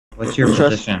What's your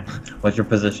position? What's your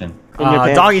position?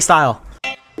 Doggy style.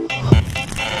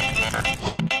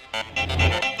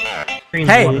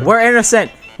 Hey, we're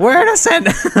innocent. We're innocent.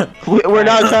 We're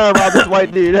not trying to rob this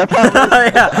white dude. Yeah.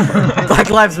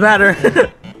 Black lives matter.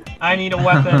 I need a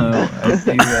weapon.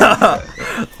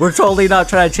 We're totally not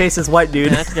trying to chase this white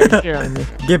dude.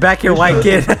 Get back here, white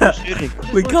kid.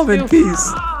 We come in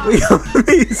peace. We come in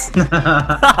peace.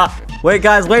 Wait,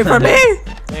 guys, wait for me.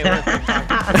 Wait for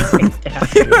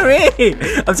me.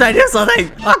 I'm trying to do something.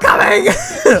 I'm coming.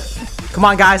 Come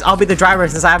on, guys. I'll be the driver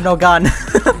since I have no gun.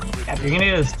 You're gonna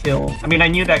get us killed. I mean, I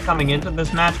knew that coming into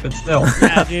this match, but still.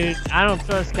 Yeah, dude, I don't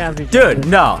trust Cappy. Dude,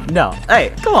 no.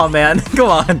 Hey, come on, man. Come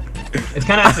on. It's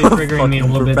kind of actually triggering me a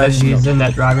little bit that he's in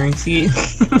that driving seat.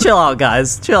 Chill out,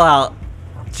 guys. Chill out.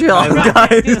 Chill out,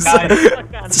 guys.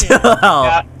 Chill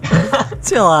out.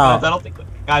 Chill out.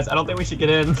 Guys, I don't think we should get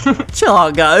in. Chill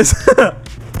out, guys.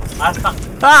 Last time.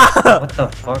 What the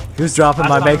fuck? Who's dropping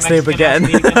my mixtape again?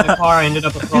 In the car, I ended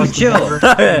up across Chill.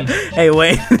 Hey,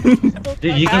 Wayne.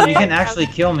 Dude, you can actually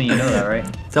kill me. You know that, right?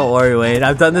 Don't worry, Wayne.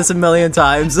 I've done this a million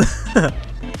times.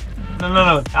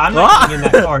 No. I'm not getting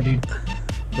in that car, dude.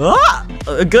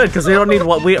 Good, because we don't need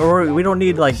we don't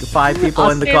need like 5 people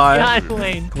in the car.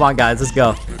 Come on, guys, let's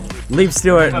go. Leave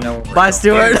Stuart. Bye,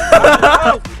 Stuart.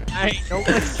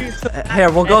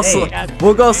 Here, we'll go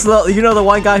slow. You know the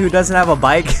one guy who doesn't have a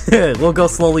bike? We'll go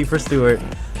slowly for Stuart.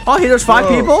 Oh, there's 5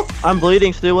 people? I'm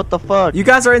bleeding, Stu. What the fuck? You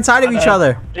guys are inside of each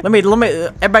other. Let me.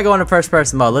 Everybody go into first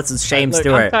person mode. Let's shame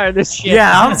Stuart. I'm tired of this shit.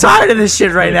 Yeah, I'm tired of this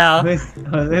shit right now.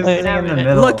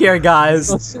 Look here, guys.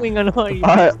 Swing on you.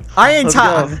 I ain't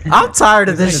tired. I'm tired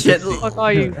of this shit. What the fuck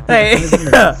are you? Hey.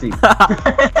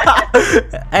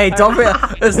 Hey, don't be.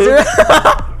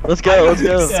 Let's go.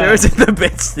 Stuart's in the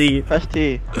bitch seat. Press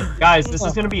T. Guys, this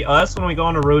is gonna be us when we go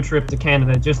on a road trip to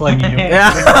Canada, just like you.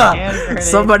 Yeah.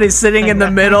 Somebody's sitting in the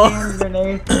middle.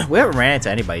 We haven't ran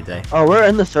into anybody today. Oh, we're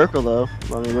in the circle though.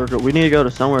 I mean, we need to go to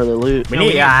somewhere to loot.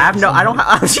 I don't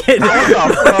have shit.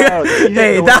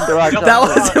 Hey, that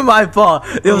wasn't my fault.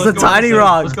 It was a tiny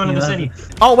rock. Let's go into the city.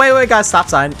 Oh, wait, guys, stop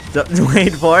sign.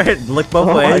 Wait for it. Look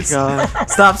both ways. My God.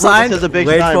 Stop sign. This is a big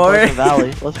Wait sign for it.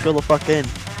 Valley. Let's go the fuck in.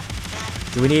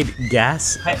 Do we need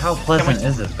gas? How pleasant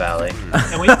is this valley?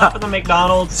 Can we stop at the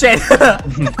McDonald's? Shit.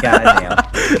 Goddamn.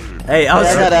 Hey, I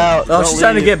was just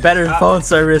trying to get better phone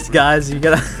service, guys. You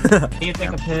gotta. I need to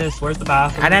take a piss. Where's the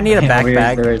bathroom? And I need a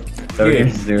backpack.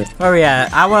 Where we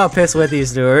at? I want to piss with you,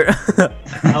 Stuart.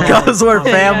 Because we're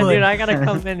family. Yeah, dude, I gotta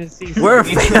come in and see. We're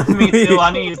family. Me too.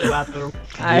 I need to use the bathroom.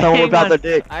 Don't whip out their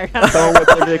dick. Don't whip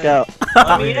their dick out.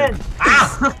 Let me in.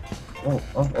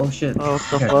 Oh shit. Oh, what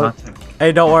the fuck?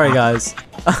 Hey, don't worry, guys.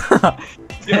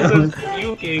 Jesus,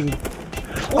 puking.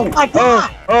 Oh my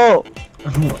god! Oh!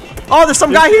 Oh, there's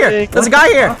some guy here! There's a guy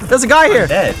here! There's a guy here!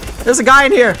 There's a guy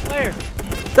in here! Where?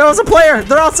 There was a player!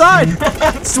 They're outside!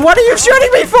 So what are you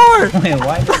shooting me for? Wait,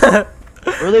 what?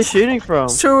 Where are they shooting from?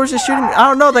 Stu was just shooting me. I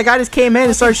don't know, the guy just came in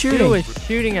and started shooting. Stu was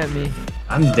shooting at me.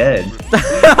 I'm dead.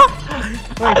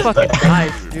 Oh, fucking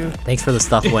dies, dude. Thanks for the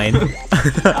stuff, Wayne.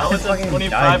 I was at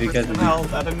 25%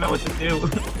 health. I didn't know what to do.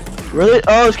 Really?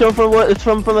 Oh, it's coming from what? It's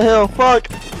from the hill. Fuck!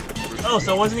 Oh,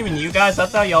 so it wasn't even you guys? I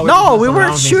thought y'all were. No, we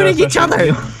weren't shooting each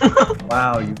other.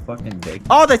 Wow, you fucking dick.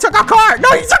 Oh, they took our car!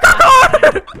 No, you took our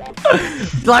car!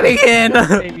 Let me in!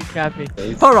 Baby Cappy.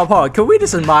 Hold on. Can we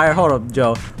just admire? Hold up,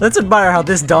 Joe. Let's admire how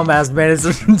this dumbass managed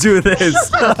to do this.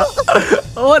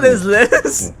 What is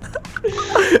this?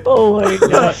 Oh my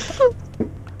god.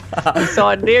 You saw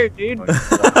it there, dude.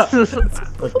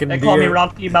 They call me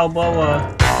Rocky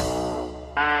Balboa.